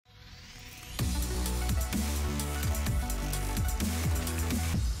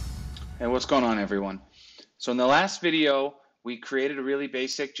And what's going on, everyone? So in the last video, we created a really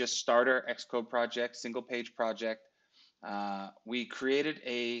basic, just starter Xcode project, single page project. We created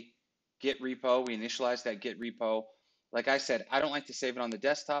a Git repo. We initialized that Git repo. Like I said, I don't like to save it on the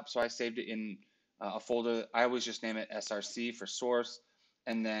desktop, so I saved it in a folder. I always just name it SRC for source.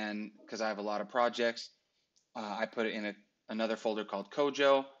 And then, because I have a lot of projects, I put it in another folder called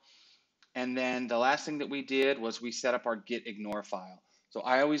Kojo. And then the last thing that we did was we set up our Git Ignore file. So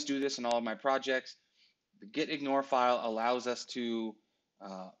I always do this in all of my projects. The Git Ignore file allows us to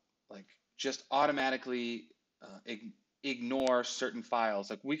like just automatically ignore certain files.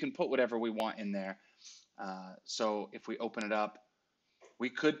 Like we can put whatever we want in there. So if we open it up, we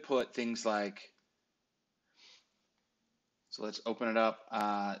could put things like, so let's open it up.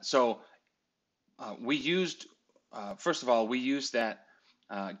 We used, first of all, we used that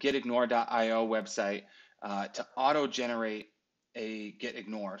gitignore.io website to auto-generate a Git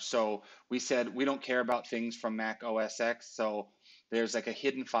Ignore. So we said we don't care about things from Mac OS X. So there's like a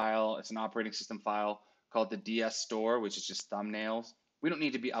hidden file. It's an operating system file called the DS store, which is just thumbnails. We don't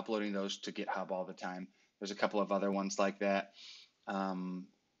need to be uploading those to GitHub all the time. There's a couple of other ones like that.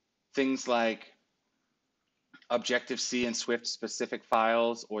 Things like Objective-C and Swift specific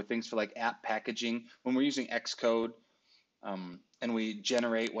files, or things for like app packaging. When we're using Xcode and we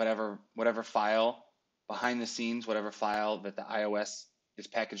generate whatever file behind the scenes, whatever file that the iOS is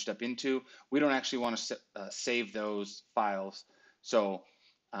packaged up into, we don't actually want to save those files. So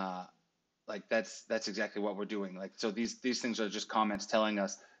like that's exactly what we're doing. Like, so these things are just comments telling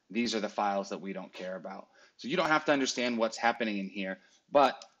us these are the files that we don't care about. So you don't have to understand what's happening in here,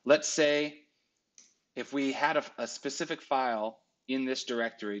 but let's say if we had a specific file in this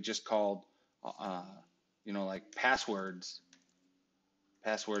directory just called like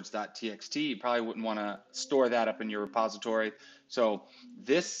passwords.txt, you probably wouldn't want to store that up in your repository. So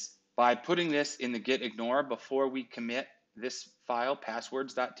by putting this in the Git Ignore before we commit this file,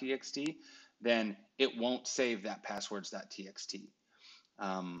 passwords.txt, then it won't save that passwords.txt.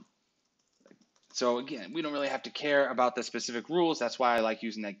 So again, we don't really have to care about the specific rules. That's why I like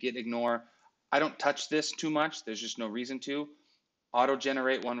using that Git Ignore. I don't touch this too much. There's just no reason to.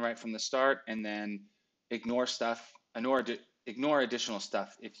 Auto-generate one right from the start, and then ignore stuff, ignore additional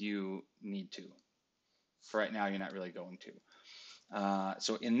stuff if you need to. For right now, you're not really going to.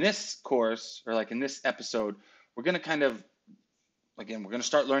 So in this course, or like in this episode, we're going to kind of, again, we're going to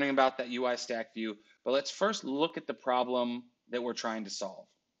start learning about that UIStackView, but let's first look at the problem that we're trying to solve.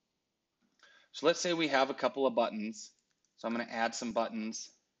 So let's say we have a couple of buttons. So I'm going to add some buttons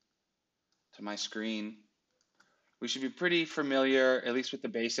to my screen. We should be pretty familiar, at least with the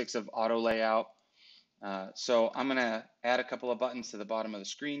basics of auto layout. So I'm going to add a couple of buttons to the bottom of the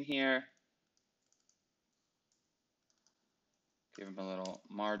screen here. Give them a little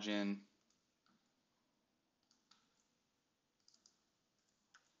margin.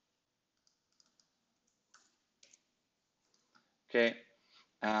 Okay,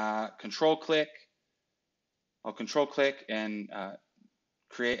 control click. I'll control click and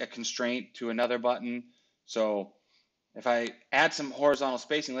create a constraint to another button. So if I add some horizontal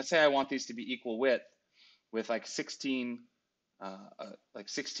spacing, let's say I want these to be equal width with like 16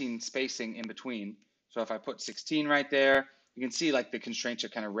 spacing in between. So if I put 16 right there, you can see like the constraints are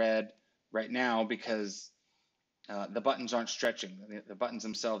kind of red right now because the buttons aren't stretching. The buttons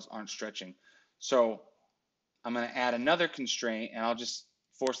themselves aren't stretching. So I'm going to add another constraint, and I'll just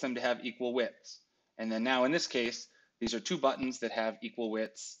force them to have equal widths. And then now in this case, these are two buttons that have equal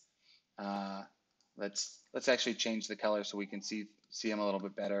widths. Let's actually change the color so we can see them a little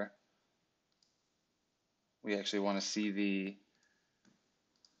bit better. We actually want to see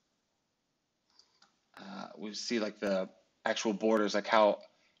we see like the actual borders, like how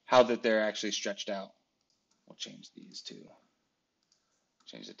that they're actually stretched out. We'll change these too.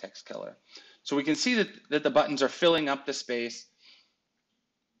 Change the text color. So we can see that the buttons are filling up the space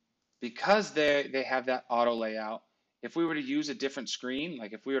because they have that auto layout. If we were to use a different screen,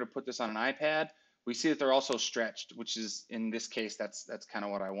 like if we were to put this on an iPad, we see that they're also stretched, which is, in this case, that's kind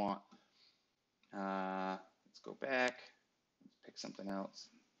of what I want. Let's go back, let's pick something else.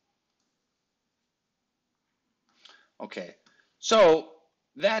 Okay, so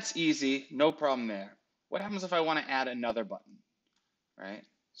that's easy, no problem there. What happens if I want to add another button, right?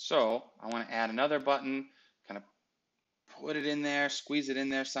 So I want to add another button, kind of put it in there, squeeze it in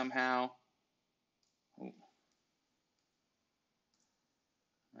there somehow. Ooh.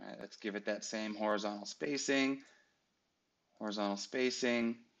 All right, let's give it that same horizontal spacing. Horizontal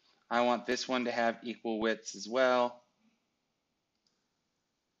spacing. I want this one to have equal widths as well.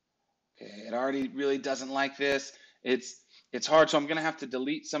 Okay, it already really doesn't like this. it's hard. So I'm going to have to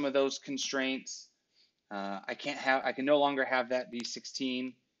delete some of those constraints. I can no longer have that be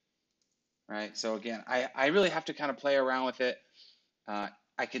 16, right? So again, I really have to kind of play around with it.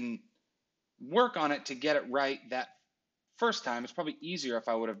 I can work on it to get it right that first time. It's probably easier if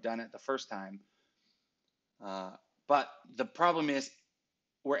I would have done it the first time. But the problem is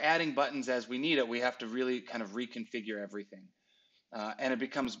we're adding buttons as we need it. We have to really kind of reconfigure everything. And it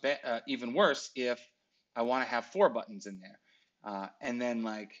becomes even worse if I want to have 4 buttons in there. And then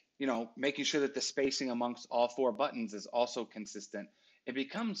making sure that the spacing amongst all 4 buttons is also consistent. It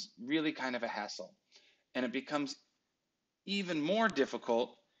becomes really kind of a hassle. And it becomes even more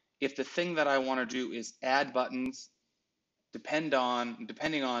difficult if the thing that I want to do is add buttons depending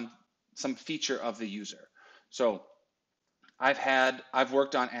on some feature of the user. So I've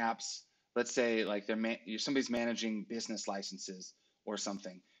worked on apps, let's say like somebody's managing business licenses or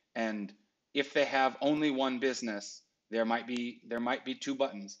something, and if they have only one business, there might be 2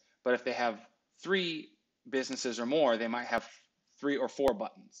 buttons, but if they have 3 businesses or more, they might have 3 or 4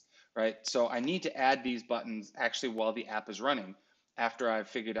 buttons, right? So I need to add these buttons actually while the app is running after I've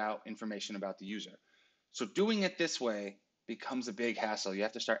figured out information about the user. So doing it this way becomes a big hassle. You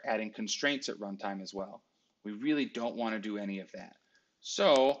have to start adding constraints at runtime as well. We really don't want to do any of that.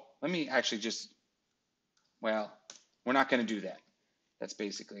 So let me actually we're not going to do that. That's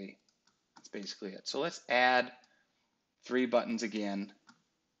basically it. So let's add 3 buttons again.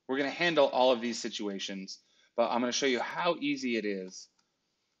 We're going to handle all of these situations, but I'm going to show you how easy it is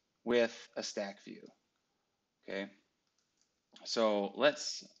with a StackView. Okay. So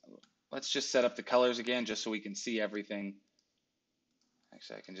let's just set up the colors again, just so we can see everything.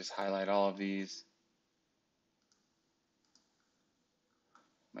 Actually, I can just highlight all of these.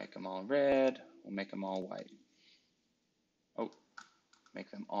 Make them all red. We'll make them all white. Oh,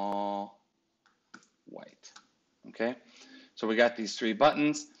 make them all white. Okay, so we got these 3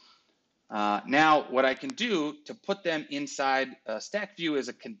 buttons. Now, what I can do to put them inside StackView is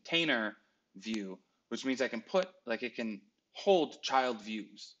a container view, which means I can it can hold child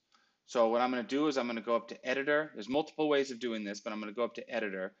views. So what I'm going to do is I'm going to go up to Editor. There's multiple ways of doing this, but I'm going to go up to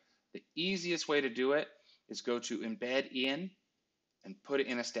Editor. The easiest way to do it is go to Embed In and put it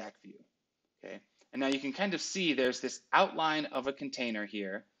in a StackView. Okay, and now you can kind of see there's this outline of a container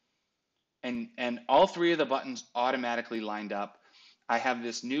here, and all 3 of the buttons automatically lined up. I have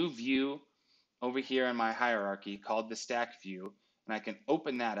this new view over here in my hierarchy called the StackView, and I can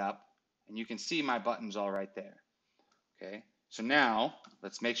open that up, and you can see my buttons all right there. Okay, so now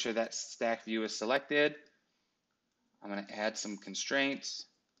let's make sure that StackView is selected. I'm going to add some constraints.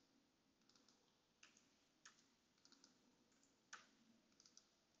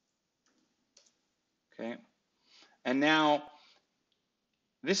 Okay, and now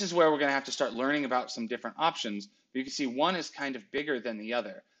this is where we're going to have to start learning about some different options. But you can see one is kind of bigger than the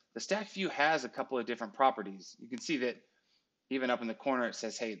other. The StackView has a couple of different properties. You can see that even up in the corner it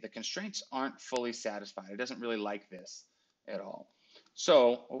says, hey, the constraints aren't fully satisfied. It doesn't really like this at all.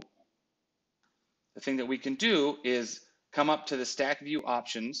 So the thing that we can do is come up to the StackView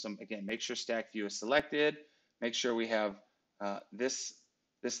options. So again, make sure StackView is selected. Make sure we have this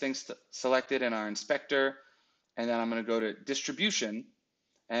thing selected in our inspector. And then I'm going to go to distribution.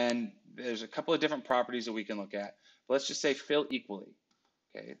 And there's a couple of different properties that we can look at. But let's just say fill equally.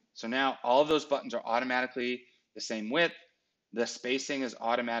 Okay, so now all of those buttons are automatically the same width. The spacing is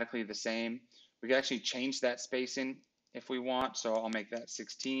automatically the same. We can actually change that spacing if we want. So I'll make that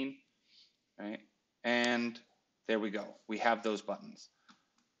 16, right? And there we go. We have those buttons.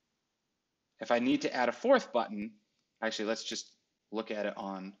 If I need to add a 4th button, actually, let's just look at it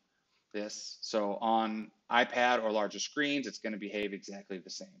on this. So on iPad or larger screens, it's going to behave exactly the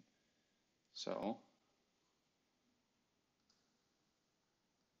same. So,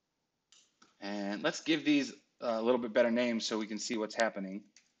 and let's give these a little bit better names so we can see what's happening.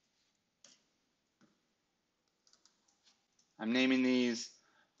 I'm naming these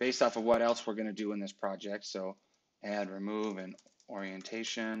based off of what else we're going to do in this project. So add, remove, and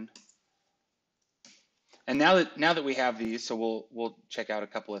orientation. And now that we have these, so we'll check out a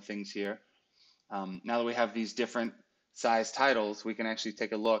couple of things here. Now that we have these different size titles, we can actually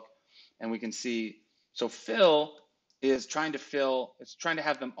take a look and we can see. So fill is trying to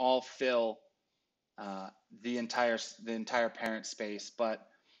have them all fill the entire parent space, but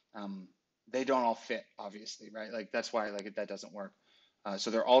they don't all fit, obviously, right? Like that's why that doesn't work.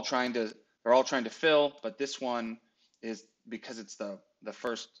 So they're all trying to fill, but this one is, because it's the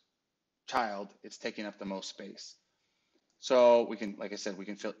first child, it's taking up the most space. So we can, like I said, we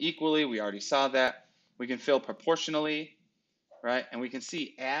can fill equally. We already saw that. We can fill proportionally, right? And we can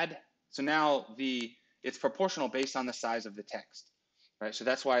see add. So now the it's proportional based on the size of the text, right? So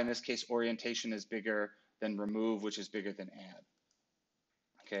that's why in this case, orientation is bigger than remove, which is bigger than add.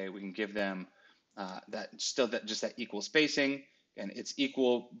 Okay, we can give them just that equal spacing, and it's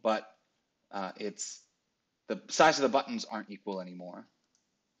equal, but it's the size of the buttons aren't equal anymore,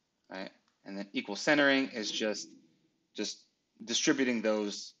 right? And then equal centering is just distributing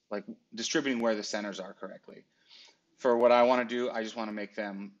those, like distributing where the centers are correctly. For what I want to do, I just want to make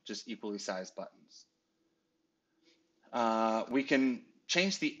them just equally sized buttons. We can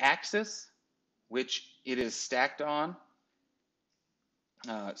change the axis which it is stacked on.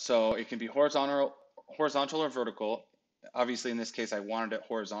 So it can be horizontal or vertical. Obviously, in this case, I wanted it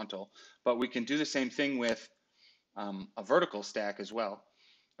horizontal, but we can do the same thing with a vertical stack as well,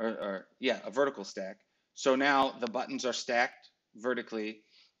 a vertical stack. So now the buttons are stacked vertically.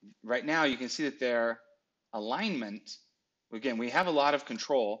 Right now, you can see that their alignment, again, we have a lot of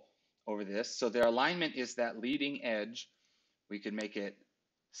control over this. So their alignment is that leading edge. We could make it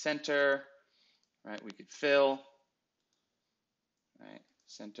center, right? We could fill, right?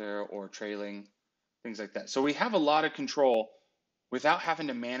 Center or trailing, things like that. So we have a lot of control without having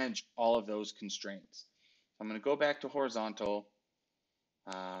to manage all of those constraints. I'm going to go back to horizontal.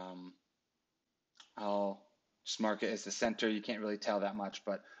 I'll just mark it as the center. You can't really tell that much,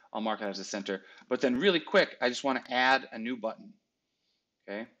 but I'll mark it as the center. But then really quick, I just want to add a new button.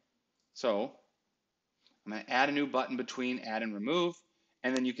 Okay, so I'm going to add a new button between add and remove,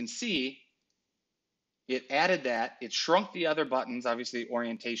 and then you can see it added that. It shrunk the other buttons. Obviously,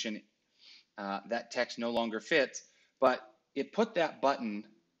 orientation, that text no longer fits, but it put that button.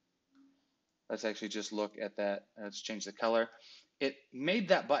 Let's actually just look at that. Let's change the color. It made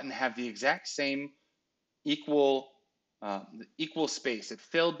that button have the exact same equal space. It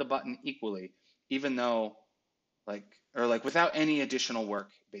filled the button equally, even though without any additional work,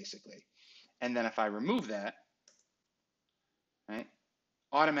 basically. And then if I remove that, right,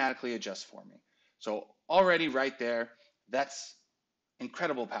 automatically adjusts for me. So already right there, that's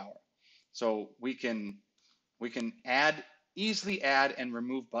incredible power. So we can easily add and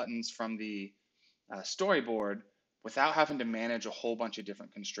remove buttons from the storyboard without having to manage a whole bunch of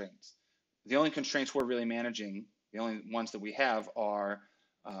different constraints. The only constraints we're really managing, the only ones that we have are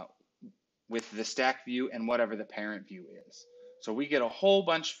with the StackView and whatever the parent view is. So we get a whole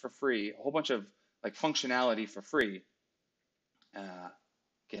bunch for free, a whole bunch of like functionality for free.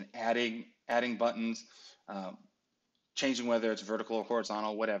 Again, adding buttons, changing whether it's vertical or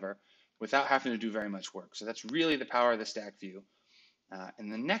horizontal, whatever, without having to do very much work. So that's really the power of the StackView. In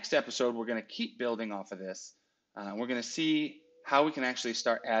the next episode, we're going to keep building off of this. We're going to see how we can actually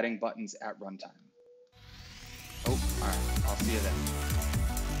start adding buttons at runtime. Oh, all right. I'll see you then.